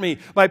that hurt me.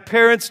 My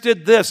parents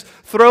did this.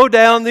 Throw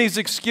down these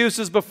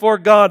excuses before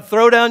God.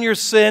 Throw down your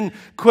sin.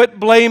 Quit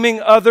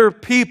blaming other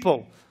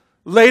people.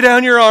 Lay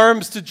down your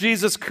arms to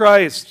Jesus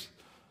Christ.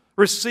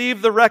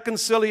 Receive the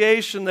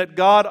reconciliation that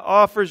God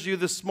offers you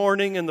this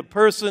morning in the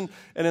person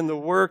and in the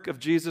work of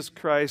Jesus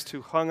Christ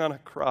who hung on a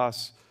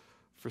cross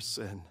for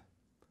sin.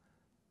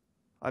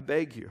 I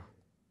beg you,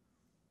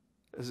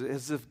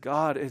 as if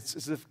God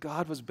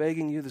was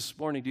begging you this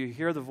morning. Do you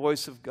hear the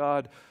voice of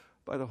God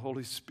by the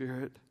Holy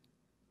Spirit?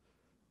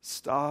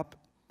 Stop,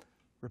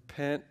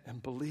 repent,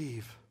 and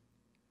believe,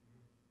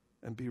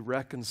 and be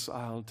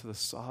reconciled to the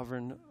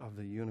sovereign of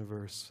the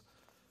universe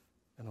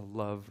in a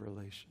love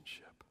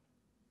relationship.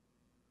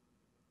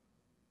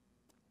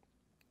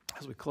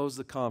 As we close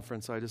the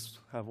conference, I just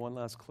have one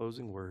last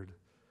closing word.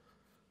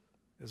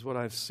 Is what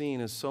I've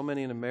seen is so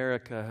many in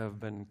America have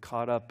been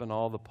caught up in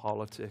all the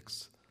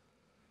politics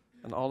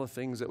and all the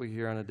things that we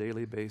hear on a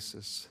daily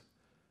basis.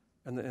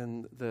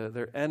 And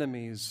their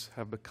enemies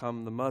have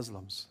become the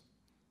Muslims.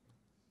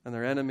 And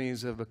their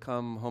enemies have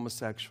become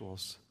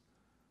homosexuals.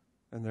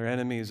 And their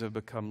enemies have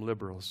become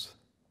liberals.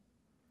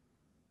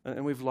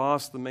 And we've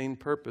lost the main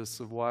purpose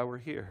of why we're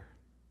here.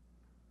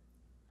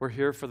 We're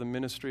here for the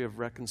ministry of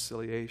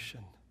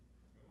reconciliation.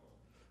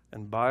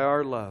 And by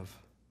our love,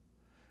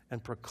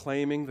 and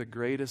proclaiming the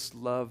greatest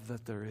love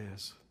that there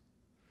is,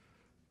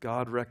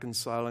 God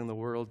reconciling the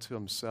world to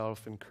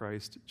Himself in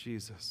Christ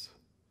Jesus.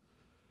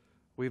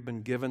 We've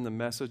been given the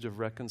message of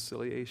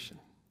reconciliation.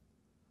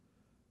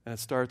 And it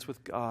starts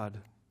with God.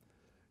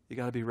 You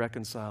got to be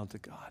reconciled to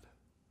God.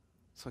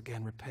 So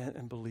again, repent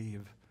and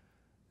believe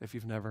if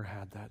you've never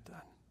had that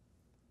done.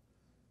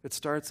 It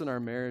starts in our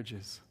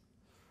marriages.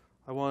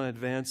 I want to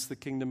advance the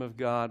kingdom of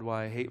God while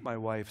I hate my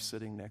wife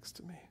sitting next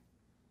to me.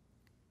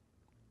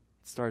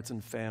 It starts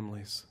in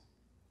families.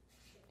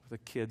 With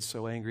a kid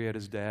so angry at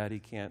his dad he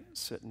can't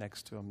sit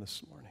next to him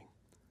this morning.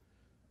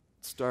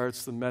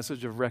 The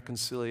message of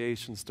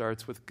reconciliation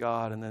starts with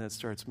God, and then it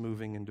starts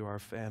moving into our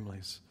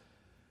families.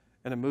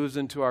 And it moves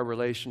into our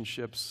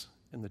relationships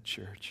in the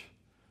church,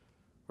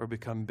 or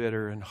become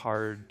bitter and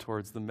hard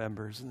towards the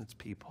members and its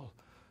people.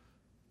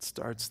 It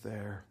starts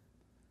there.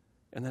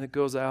 And then it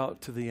goes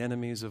out to the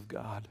enemies of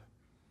God.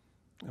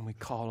 And we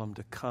call them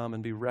to come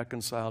and be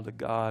reconciled to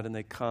God, and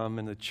they come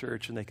in the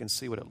church and they can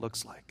see what it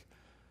looks like.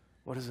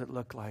 What does it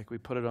look like? We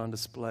put it on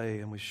display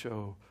and we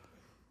show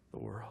the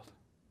world.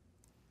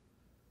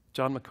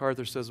 John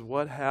MacArthur says,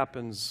 what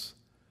happens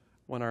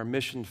when our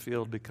mission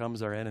field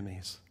becomes our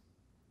enemies?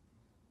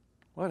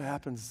 What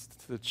happens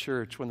to the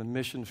church when the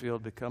mission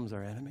field becomes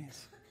our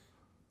enemies?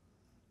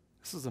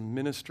 This is a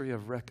ministry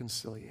of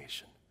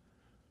reconciliation.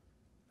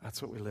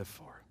 That's what we live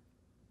for.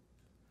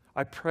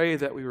 I pray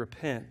that we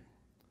repent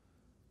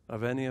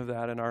of any of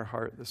that in our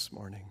heart this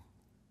morning.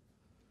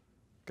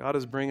 God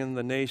is bringing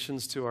the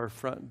nations to our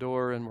front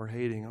door and we're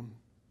hating them.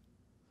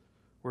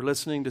 We're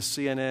listening to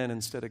CNN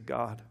instead of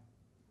God.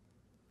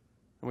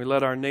 And we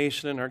let our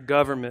nation and our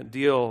government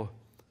deal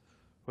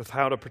with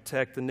how to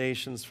protect the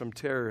nations from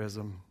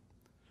terrorism.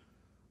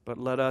 But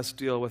let us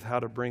deal with how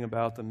to bring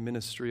about the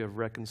ministry of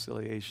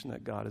reconciliation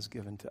that God has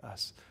given to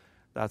us.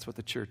 That's what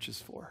the church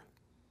is for.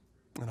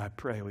 And I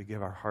pray we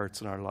give our hearts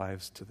and our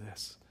lives to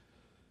this.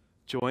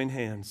 Join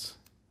hands.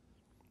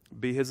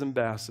 Be his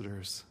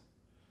ambassadors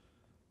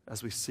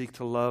as we seek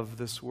to love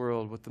this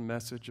world with the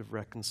message of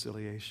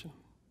reconciliation.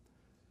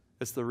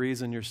 It's the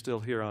reason you're still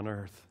here on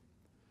earth.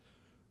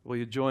 Will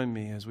you join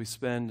me as we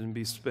spend and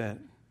be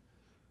spent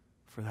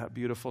for that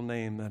beautiful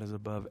name that is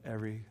above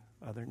every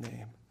other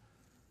name,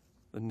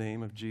 the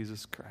name of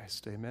Jesus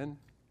Christ. Amen?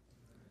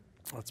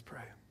 Let's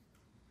pray.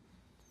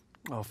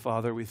 Oh,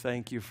 Father, we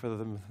thank you for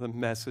the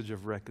message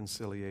of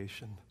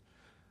reconciliation.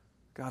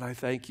 God, I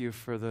thank you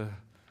for the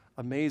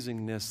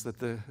amazingness that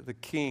the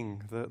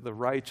King, the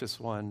righteous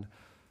one,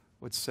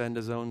 would send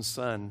his own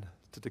Son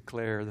to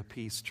declare the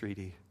peace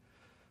treaty.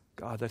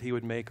 God, that he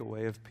would make a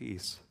way of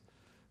peace.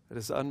 It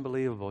is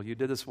unbelievable. You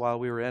did this while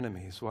we were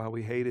enemies, while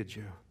we hated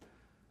you.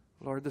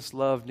 Lord, this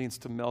love needs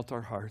to melt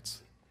our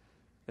hearts.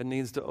 It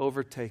needs to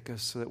overtake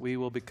us so that we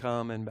will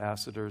become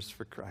ambassadors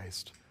for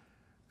Christ.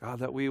 God,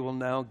 that we will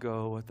now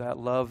go with that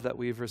love that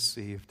we've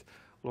received.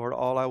 Lord,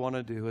 all I want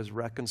to do is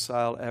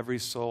reconcile every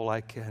soul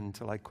I can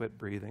till I quit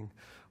breathing.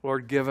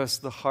 Lord, give us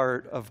the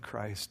heart of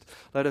Christ.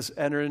 Let us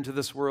enter into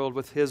this world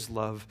with his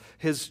love,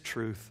 his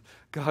truth.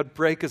 God,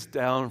 break us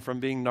down from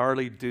being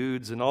gnarly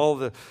dudes and all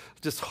the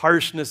just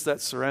harshness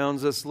that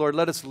surrounds us. Lord,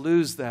 let us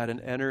lose that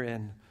and enter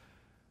in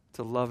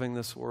to loving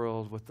this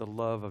world with the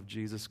love of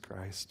Jesus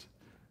Christ.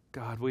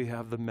 God, we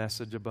have the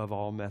message above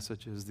all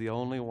messages, the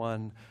only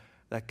one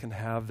that can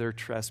have their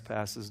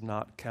trespasses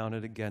not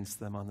counted against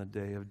them on the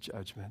day of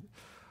judgment.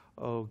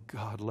 Oh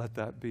God, let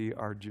that be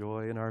our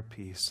joy and our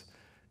peace,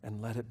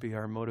 and let it be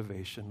our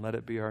motivation. Let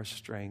it be our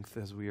strength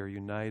as we are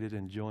united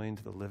and joined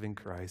to the living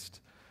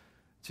Christ.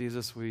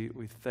 Jesus, we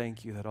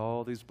thank you that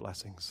all these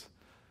blessings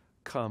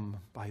come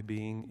by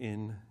being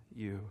in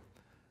you.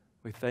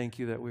 We thank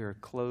you that we are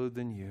clothed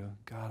in you.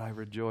 God, I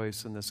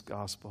rejoice in this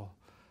gospel.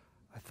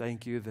 I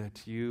thank you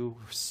that you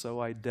were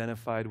so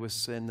identified with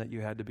sin that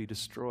you had to be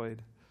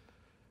destroyed.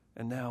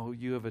 And now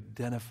you have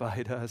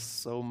identified us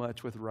so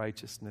much with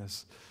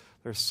righteousness.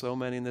 There's so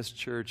many in this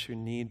church who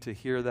need to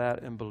hear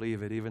that and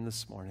believe it even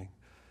this morning.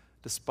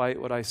 Despite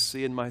what I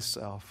see in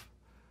myself,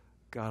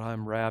 God,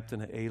 I'm wrapped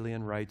in an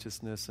alien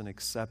righteousness and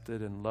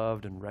accepted and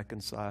loved and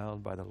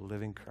reconciled by the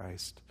living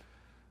Christ.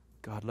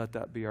 God, let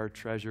that be our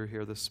treasure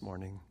here this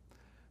morning.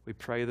 We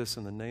pray this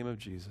in the name of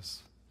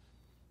Jesus.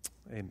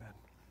 Amen.